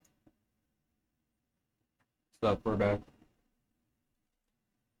Stuff we're back.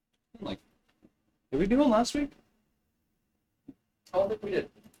 Like, did we do one last week? I don't think we did.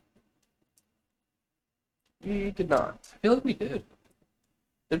 We did not. I feel like we did.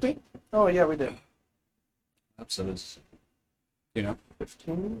 Did we? Oh, yeah, we did. Episodes. You know?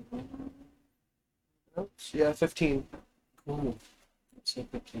 15? Oops. Yeah, 15. Cool. Let's say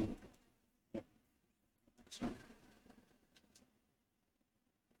 15. Yep.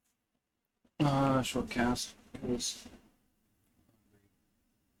 Short cast.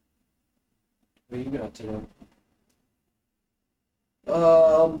 What you got today?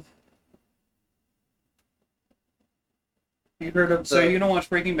 You heard of the... So are you gonna watch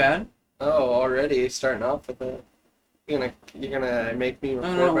Breaking Bad? Oh, already starting off with it. You're gonna make me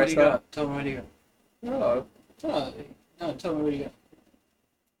record No, what do you myself? got? Tell me what do you Oh, got. No, tell me what you got.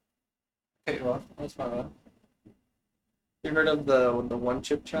 Okay, well, that's my bad. you heard of the one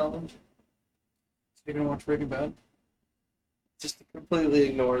chip challenge? So you're gonna watch Breaking Bad? Just completely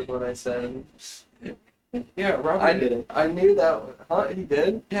ignored what I said. Yeah, Robert did it. I knew that. Huh? He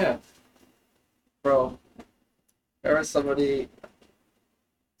did? Yeah. Bro, there was somebody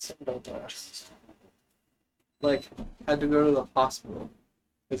like had to go to the hospital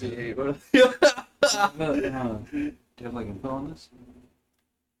because he ate one. Do you have like info on this?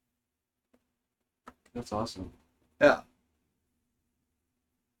 That's awesome. Yeah.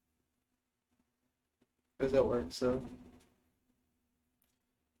 Because at work, so.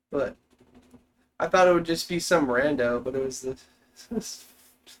 But I thought it would just be some rando, but it was this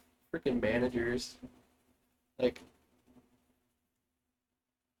freaking managers. Like,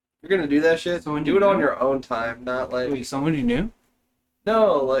 you're gonna do that shit? So when Do you it on knew? your own time, not like. Wait, someone you knew?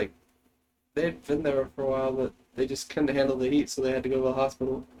 No, like, they'd been there for a while, but they just couldn't handle the heat, so they had to go to the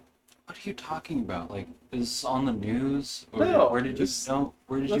hospital. What are you talking about? Like, is this on the news? Or No, where did you this- know?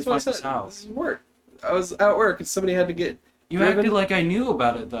 Where did you That's what I find this said. out? This is work. I was at work, and somebody had to get. You driven. acted like I knew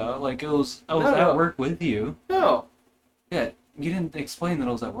about it though. Like I was No. at work with you. No. Yeah, you didn't explain that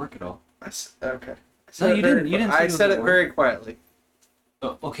I was at work at all. Okay. I No, said you it very didn't. You didn't. I say was said at it work. very quietly.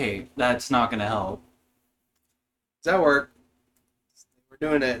 Oh, okay, that's not gonna help. It's at work. We're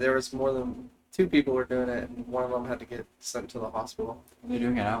doing it. There was more than 2 people were doing it, and one of them had to get sent to the hospital. Are they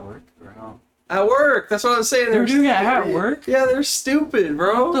doing it at work or how? At work. That's what I was saying. They're doing it at work? Yeah, they're stupid,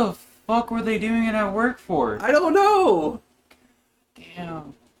 bro. What the fuck were they doing it at work for? I don't know.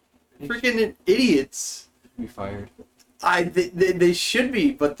 Damn. Freaking idiots. Be fired. They should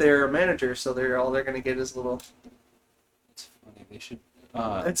be, but they're a manager, so they're gonna get is little. It's funny. They should.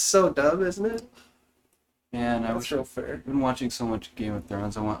 It's so dumb, isn't it? Man, I That's wish real fair. I've been watching so much Game of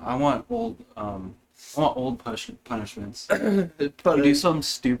Thrones. I want old punishments. Put You do something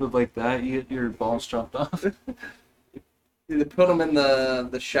stupid like that, you get your balls chopped off. They put them in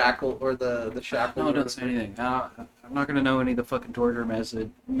the shackle or the shackle. No, don't say anything. I'm not gonna know any of the fucking torture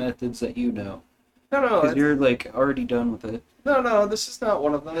methods that you know. No, Because you're like already done with it. no. This is not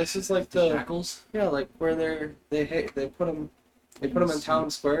one of them. This is like The the shackles? yeah, like where they put them in town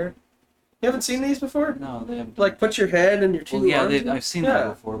square. You haven't seen these before? No, they haven't. Like put your head and your 2 Well, yeah, arms. I've seen that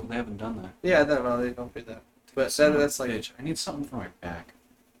before, but they haven't done that. Yeah, no, they don't do that. But Son of a that's like bitch. I need something for my back.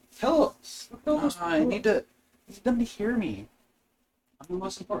 tell us. I need them to hear me. I'm the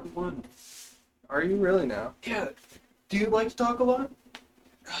most important one. Are you really now? Yeah. Do you like to talk a lot?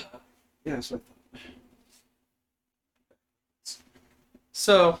 Yes.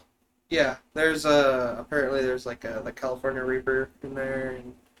 So, yeah, there's apparently there's like the California Reaper in there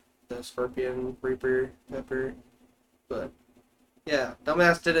and the Scorpion Reaper pepper, but yeah,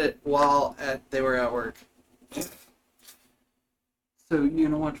 dumbass did it while they were at work. So you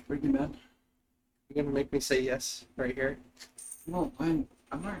gonna watch Breaking Bad? You're gonna make me say yes right here. No, I'm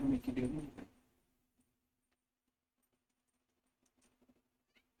not gonna make you do anything.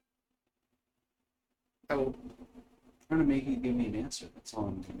 I will. I'm trying to make you give me an answer. That's all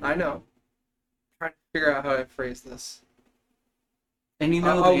I'm doing. I know. I'm trying to figure out how I phrase this. And you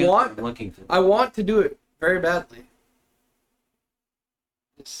know I the want- answer I'm looking for. I want to do it very badly.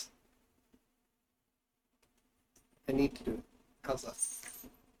 Just, I need to do it. How's that?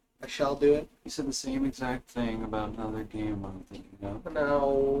 I shall do it. You said the same exact thing about another game I'm thinking of.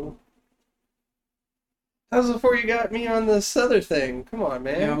 No. That was before you got me on this other thing. Come on,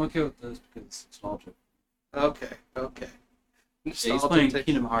 man. Yeah, I'm okay with this because it's nostalgic. Okay. Yeah, he's Nostalgia playing takes-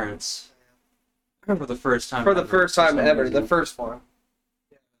 Kingdom Hearts for the first time. For the ever, first for time some ever. reason. The first one.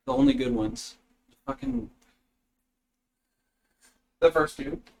 The only good ones. Fucking. The first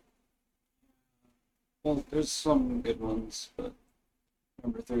 2. Well, there's some good ones, but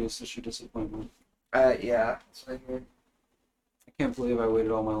number 3 is such a disappointment. Yeah. It's right here. I can't believe I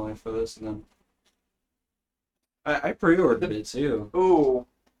waited all my life for this, and then I pre-ordered it too. Ooh,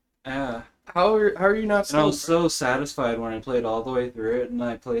 Yeah. how are you not And I was still? so satisfied when I played all the way through it, and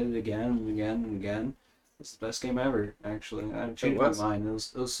I played it again and again and again. It's the best game ever, actually. I changed my was? mind. It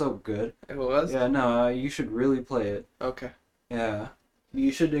was so good. It was? Yeah, no, you should really play it. Okay. Yeah.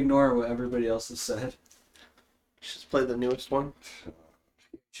 You should ignore what everybody else has said. Just play the newest one. You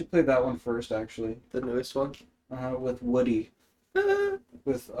should play that one first, actually. The newest one. With Woody.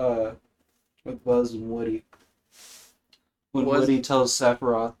 with with Buzz and Woody. When Was Woody tells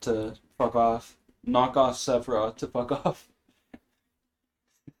Sephiroth to fuck off, knock off Sephiroth to fuck off.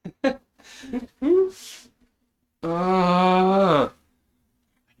 Ah.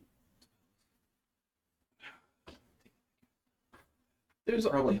 there's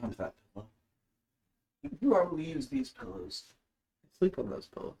Probably on that pillow. You probably use these pillows. sleep on those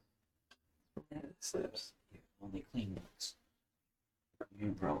pillows. Yeah, sleeps. Only clean ones.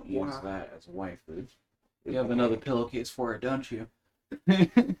 You probably use that as a wife food. You have another pillowcase for it, don't you?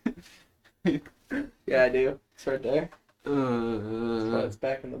 Yeah, I do. It's right there. Uh, It's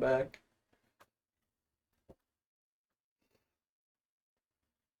back in the back.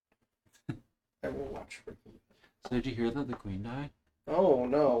 I will watch for you. so did you hear that the queen died? Oh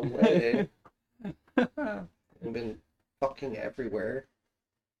no way! I've been fucking everywhere.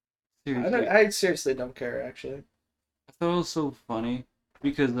 Seriously, I seriously don't care actually. I thought it was so funny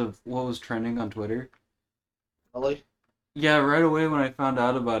because of what was trending on Twitter. Really? Yeah, right away when I found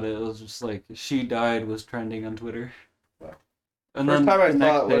out about it, it was just like she died was trending on Twitter. Wow. And First then time I the saw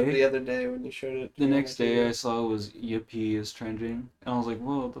next it was day, the other day when you showed it. the next day I saw it was Yippee is trending, and I was like,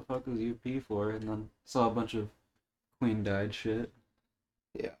 "Whoa, what the fuck is Yippee for?" And then saw a bunch of Queen died shit.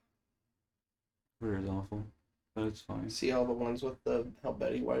 Yeah. Twitter is awful, but it's fine. See all the ones with the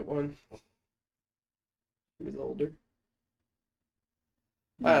Betty White one. He was older.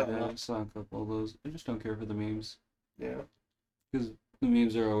 I don't know. I saw a couple of those. I just don't care for the memes Yeah. because the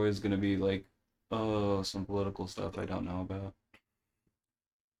memes are always gonna be like, "Oh, some political stuff I don't know about."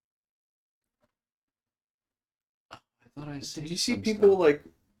 I thought I Did you saved see some people stuff. like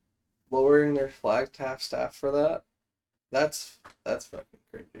lowering their flag to half staff for that? That's fucking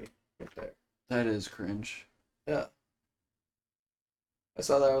crazy right there. That is cringe. Yeah. I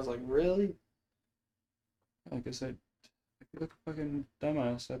saw that. I was like, really? Like I said, I feel like a fucking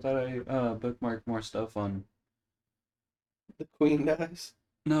dumbass. I thought I bookmarked more stuff on. The Queen dies.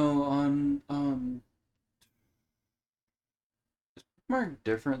 No, on bookmark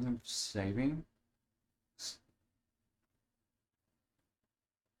different than saving.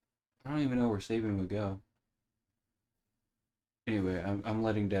 I don't even know where saving would go. Anyway, I'm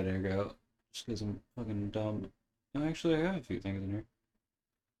letting dead air go just because I'm fucking dumb. No, actually, I have a few things in here.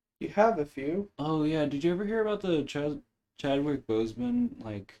 You have a few. Oh yeah, did you ever hear about the Chadwick Boseman?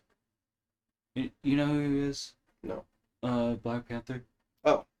 Like, you know who he is? No. Black Panther.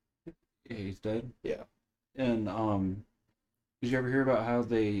 Oh. Yeah, he's dead. Yeah. And did you ever hear about how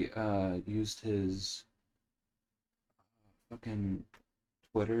they used his fucking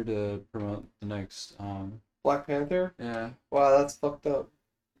Twitter to promote the next Black Panther. yeah. Wow, that's fucked up.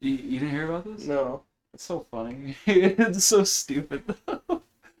 You didn't hear about this? No, It's so funny. It's so stupid though.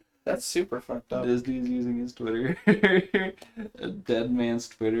 that's super fucked up. Disney's using his Twitter, a dead man's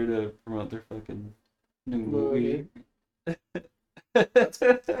Twitter to promote their fucking new movie.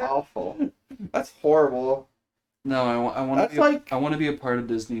 That's awful. That's horrible. No, I want That's to be like I want to be a part of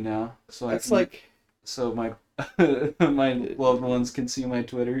Disney now, so I that's can, like so my my loved ones can see my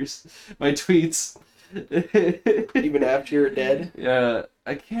Twitters, my tweets. even after you're dead. Yeah,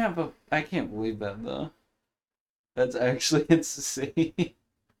 I can't believe that though. That's actually insane.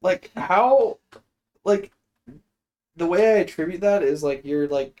 Like how, like the way I attribute that is like you're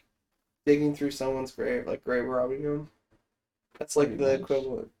like digging through someone's grave, like grave robbing them. That's like Pretty the much.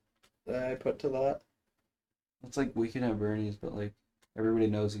 equivalent that I put to that. It's like Weekend at Bernie's, but like everybody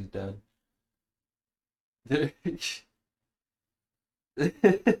knows he's dead. That's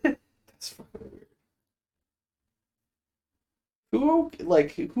fucking weird. Who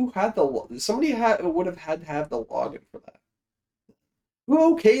had somebody would have had to have the login for that.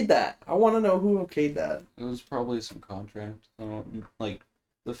 Who okayed that? I want to know who okayed that. It was probably some contract. I don't like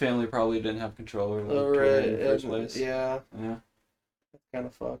the family probably didn't have control over the Oh, Twitter right. in the first place. Yeah, Yeah, that's kind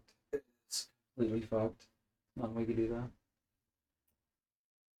of fucked. it's completely fucked. Not we could do that.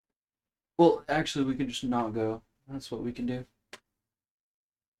 Well, actually, we could just not go. That's what we can do.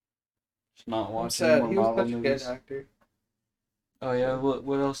 Just not I'm watch sad. any He more was Marvel such a movies. good actor. Oh yeah,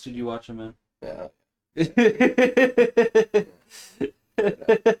 what else did you watch him in? Yeah.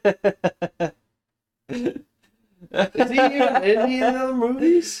 Is he in any other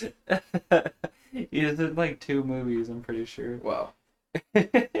movies? He's in like 2 movies, I'm pretty sure. Wow.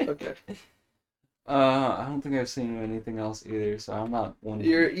 Okay. Okay. I don't think I've seen him in anything else either, so I'm not one.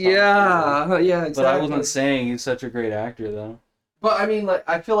 Yeah, But I wasn't exactly. saying he's such a great actor though. But I mean, like,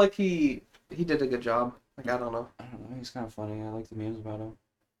 I feel like he did a good job. Like, I don't know. I don't know. He's kind of funny. I like the memes about him.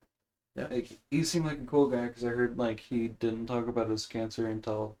 Yeah. Like he seemed like a cool guy because I heard like he didn't talk about his cancer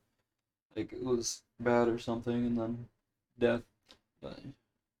until like it was bad or something, and then death. But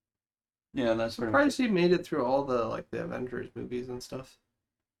yeah, that's pretty much Surprised he made it through all the like the Avengers movies and stuff.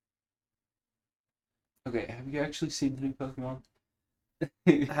 it. Okay, have you actually seen the new Pokemon?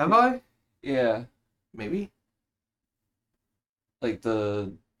 Have I? Yeah, Maybe. like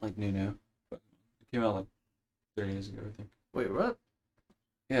the new. It came out like 30 years ago, I think. Wait, what?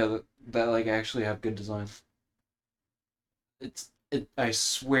 Yeah, that like actually have good designs. I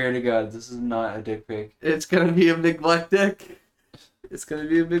swear to God, this is not a dick pic. It's gonna be a big black dick. It's gonna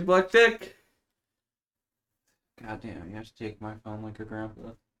be a big black dick. God damn, you have to take my phone like a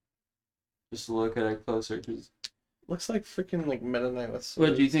grandpa. Just to look at it closer. Cause Looks like freaking like Meta Knight with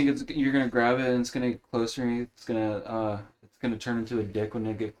what do you swords. think? You're gonna grab it and it's gonna get closer and it's gonna turn into a dick when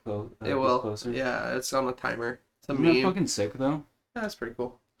it It gets will. closer. Yeah, it's on a timer. It's a Isn't that meme. fucking sick though? Yeah, that's pretty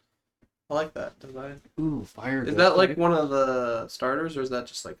cool. I like that design. Ooh, fire. Is Ghost that like type. one of the starters, or is that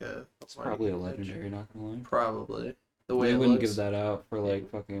just like a? It's probably a legendary, not gonna lie. Probably. The way They it wouldn't looks. give that out for like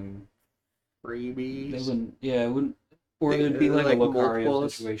fucking. Freebies. They wouldn't. Yeah, it wouldn't. Or it'd be like a Like Lucario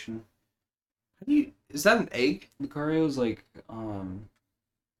multiples. situation. How do you? Is that an egg? Lucario's like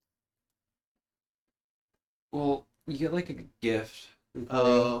well, you get like a gift. Lucario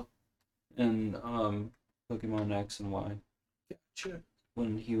Oh. and Pokemon X and Y Gotcha.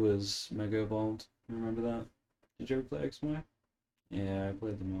 when he was Mega Evolved. Remember that? Did you ever play X and Y? Yeah, I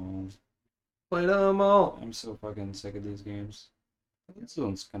played them all. Play them all. I'm so fucking sick of these games. This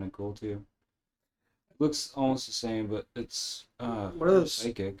one's kind of cool too. Looks almost the same, but it's What are those?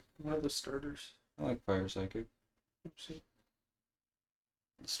 Psychic. What are the starters? I like Fire Psychic. Oopsie.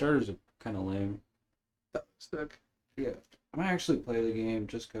 The starters are kind of lame. That looks sick. Yeah, I might actually play the game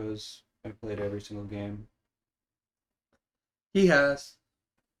just because I played every single game. He has.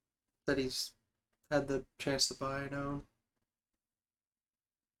 That he's had the chance to buy now.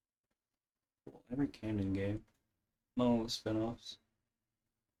 Well, every canon game. No spin-offs.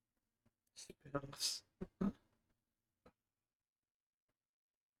 Spin-offs.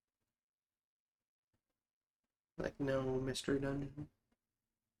 Like no mystery dungeon.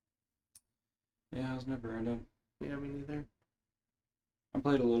 Yeah, I was never into them. Yeah, me neither. I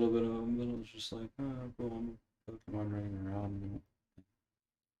played a little bit of them, but it was just like, oh, cool, I'm a Pokemon running around. And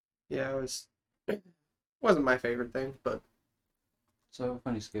Yeah, it was. Wasn't my favorite thing, but so,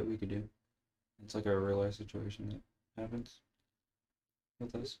 funny skit we could do. It's like a real life situation that happens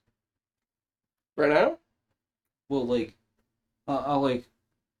with us. right now. Well, like, I'll like,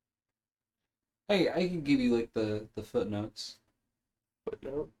 I can give you like the footnotes. But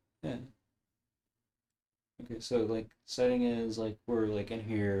no. Yeah. Okay, so like setting is like we're like in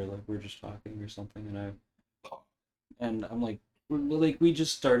here, like we're just talking or something, and I'm like we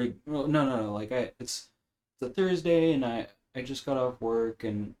just started. Well, no, like it's a Thursday and I just got off work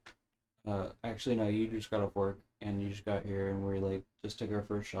and actually no, you just got off work and you just got here and we're like just took our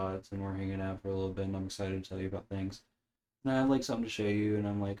first shots and we're hanging out for a little bit and I'm excited to tell you about things. And I have like something to show you and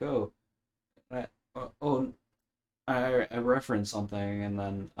I'm like I, oh I reference something and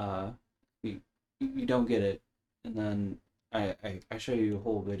then you you don't get it, and then I show you a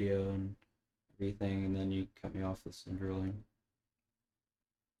whole video and everything, and then you cut me off with some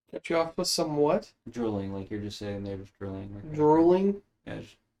Cut you off with some what? drilling, like you're just sitting there just drilling, like Drooling. yeah,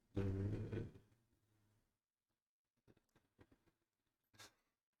 just,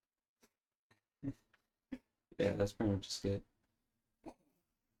 yeah, that's pretty much just it.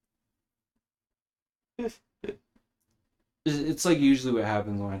 It's like usually what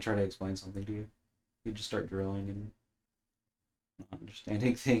happens when I try to explain something to you. You just start drilling and not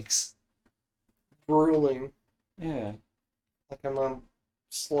understanding things. Drooling. Yeah. Like I'm a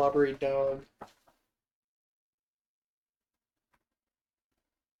slobbery dog.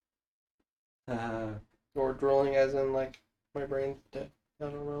 Uh, Or drooling as in like my brain's dead. I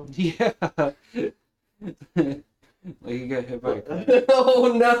don't know. yeah. Like you got hit by a car.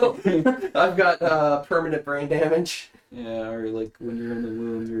 Oh no! I've got permanent brain damage. Yeah, or like when you're in the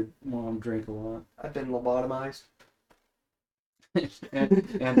womb, your mom drank a lot I've been lobotomized.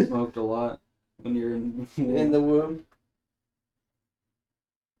 and smoked a lot when you're in the womb. In the womb.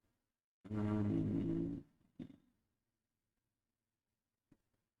 Um,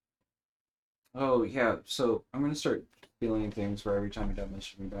 oh yeah, so I'm gonna start feeling things for every time you don't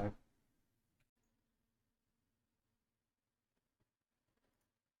message me back.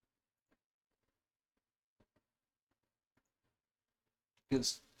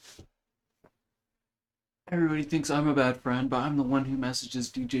 because everybody thinks I'm a bad friend, but I'm the one who messages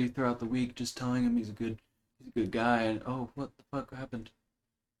DJ throughout the week, just telling him he's a good guy. And oh, what the fuck happened?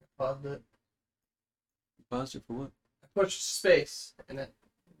 Paused it. Paused it for what? I pushed space and it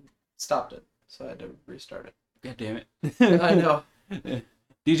stopped it, so I had to restart it. God damn it! I know.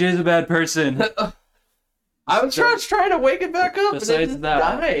 DJ's a bad person. I was trying to wake it back up, Besides and it just that,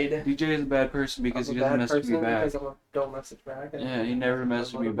 died. DJ is a bad person because he doesn't message me back. Don't message back. Yeah, he never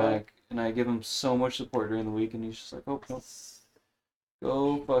messaged me back, and I give him so much support during the week, and he's just like, "Oh, no,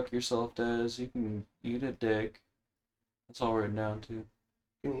 go fuck yourself, Des. You can eat a dick." That's all written down too.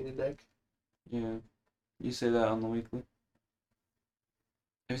 You need a dick. Yeah, you say that on the weekly.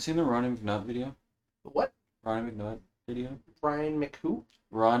 Have you seen the Ronnie McNutt video? What? Ronnie McNutt video? Ryan McWho?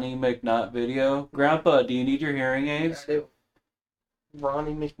 Ronnie McNutt video. Grandpa, do you need your hearing aids? I do.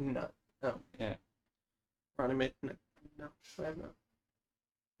 Ronnie McNutt. No. Yeah. Ronnie McNutt. No, I have not.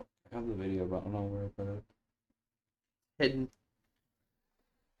 I have the video, but I don't know where I put it. Hidden.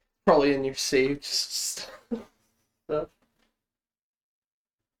 Probably in your saved stuff.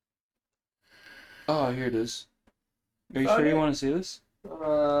 Oh, here it is. Are you sure you want to see this?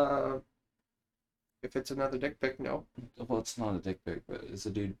 If it's another dick pic, no. Well, it's not a dick pic, but it's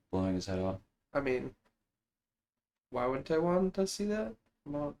a dude blowing his head off. I mean, why wouldn't I want to see that?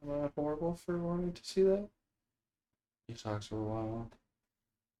 Am I horrible for wanting to see that? He talks for a while.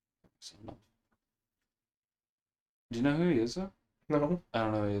 So, no. Do you know who he is, though? No. I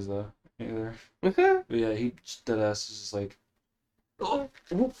don't know who he is, though, either. But yeah, he dead ass is just like, oh,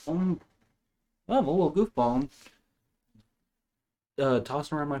 I'm a little goofball.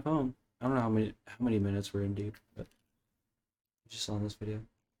 Tossing around my phone. I don't know how many minutes we're in deep, but just on this video.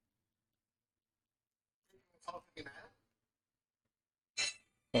 Oh,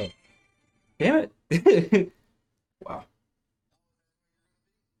 damn it! Wow.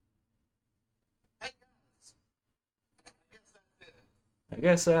 I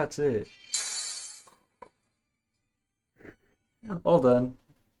guess that's it. All done.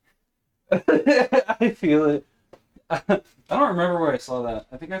 I feel it. I don't remember where I saw that.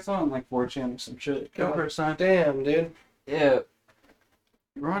 I think I saw it on like 4chan or some shit. God First time. damn, dude. Yeah.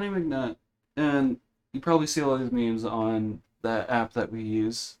 Ronnie McNutt. And you probably see all these memes on that app that we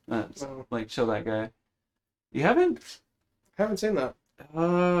use. Like, show that guy. You haven't? I haven't seen that.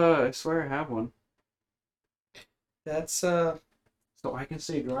 I swear I have one. That's, So I can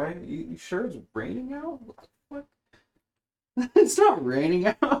stay dry? You sure it's raining out? What the fuck? It's not raining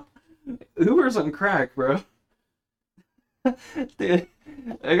out. Uber's on crack, bro. Dude,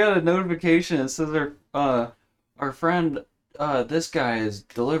 I got a notification. It says our friend, this guy is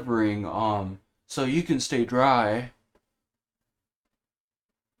delivering, so you can stay dry.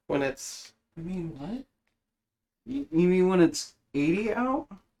 when it's I mean, what? You mean when it's 80 out?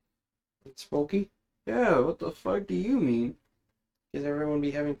 smoky. Yeah, what the fuck do you mean? Is everyone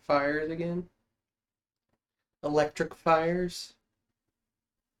be having fires again? Electric fires?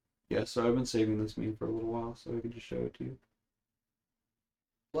 Yeah, so I've been saving this meme for a little while, so I can just show it to you.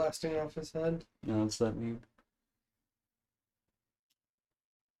 Blasting off his head? No, it's that meme.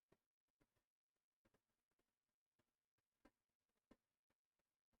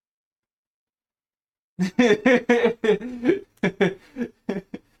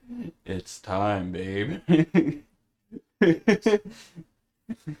 It's time, babe. I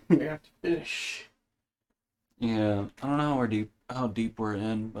have to finish. Yeah, I don't know how deep we're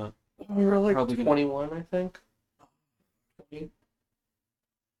in, but We're like Probably gonna- 21, I think. 20.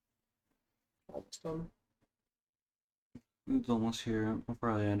 Almost done. it's almost here. I'll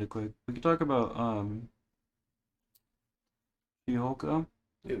probably end it quick. We can talk about She-Hulk.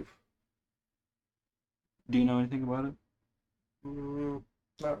 Oof. Do you know anything about it?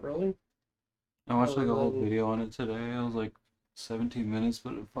 Not really. I watched like a whole Oh. video on it today. I was like 17 minutes,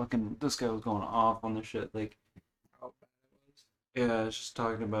 but this guy was going off on the shit. Like, How bad it was. yeah, it's just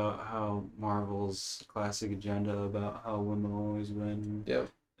talking about how Marvel's classic agenda about how women always win, Yep.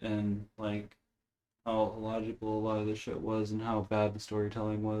 and like how illogical a lot of the shit was, and how bad the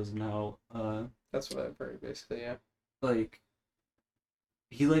storytelling was, and how That's what I've heard, basically, yeah. like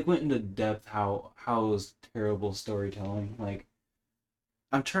he like went into depth how it was terrible storytelling. Like,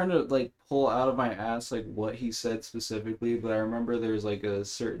 I'm trying to like pull out of my ass like what he said specifically, but I remember there's like a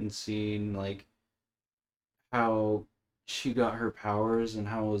certain scene like how she got her powers and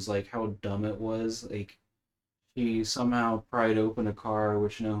how it was like how dumb it was. Like, she somehow pried open a car,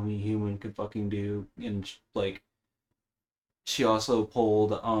 which no human could fucking do, and like she also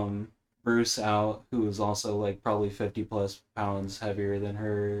pulled Bruce out, who was also like probably 50 plus pounds heavier than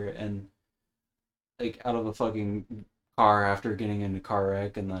her, and like out of a fucking car after getting in a car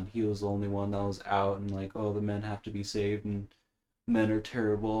wreck, and then he was the only one that was out, and like, oh, the men have to be saved, and men are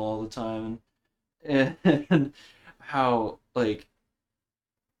terrible all the time, and how like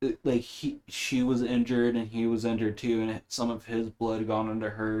she was injured and he was injured too, and some of his blood had gone into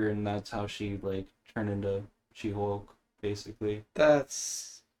her, and that's how she like turned into She-Hulk basically.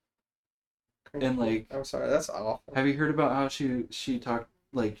 That's And cringy. like, I'm sorry, that's awful. have you heard about how she talked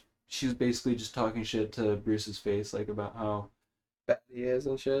like she was basically just talking shit to Bruce's face, like about how Bad he is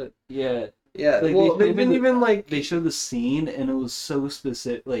and shit. yeah, Yeah, like well, they didn't even they like. showed the scene and it was so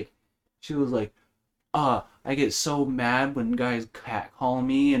specific. Like she was like, I get so mad when guys catcall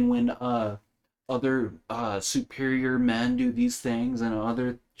me and when other superior men do these things and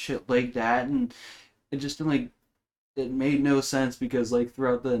other shit like that, and it just didn't like it made no sense because like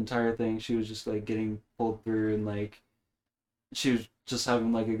throughout the entire thing she was just like getting pulled through and like she was just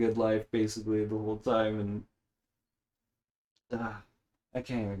having like a good life basically the whole time, and uh, I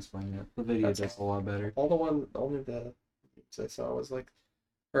can't even explain it. The video That's does a lot better. all the one. Only the videos I saw was like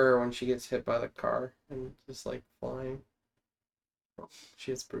her when she gets hit by the car and just like flying.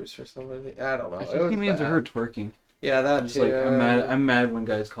 She hits Bruce or something. I don't know. I It think he was means her bad. twerking. Yeah, I'm that just like I'm mad. too. I'm mad when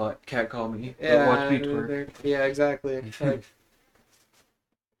guys cat call me, but watch Yeah, me twerk. yeah, exactly. Like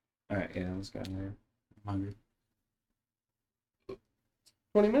All right, yeah, let's go there. I'm hungry.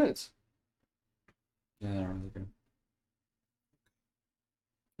 20 minutes. Yeah, I don't really care.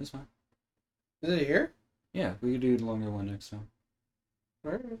 That's fine. Is it here? Yeah, we could do a longer one next time.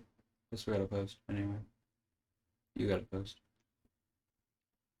 All right. Guess we gotta post anyway. You gotta post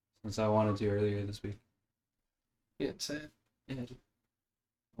since I wanted to earlier this week. You didn't say it. Yeah,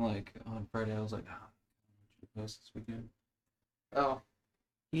 like on Friday, I was like, I should post this weekend. Oh,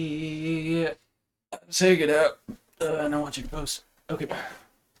 Yeah. Say get out. And I want you to post. Okay.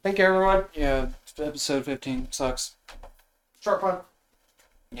 thank you, everyone. Yeah, episode 15 sucks. Short one.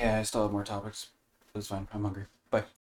 Yeah, I still have more topics. But it's fine. I'm hungry. Bye.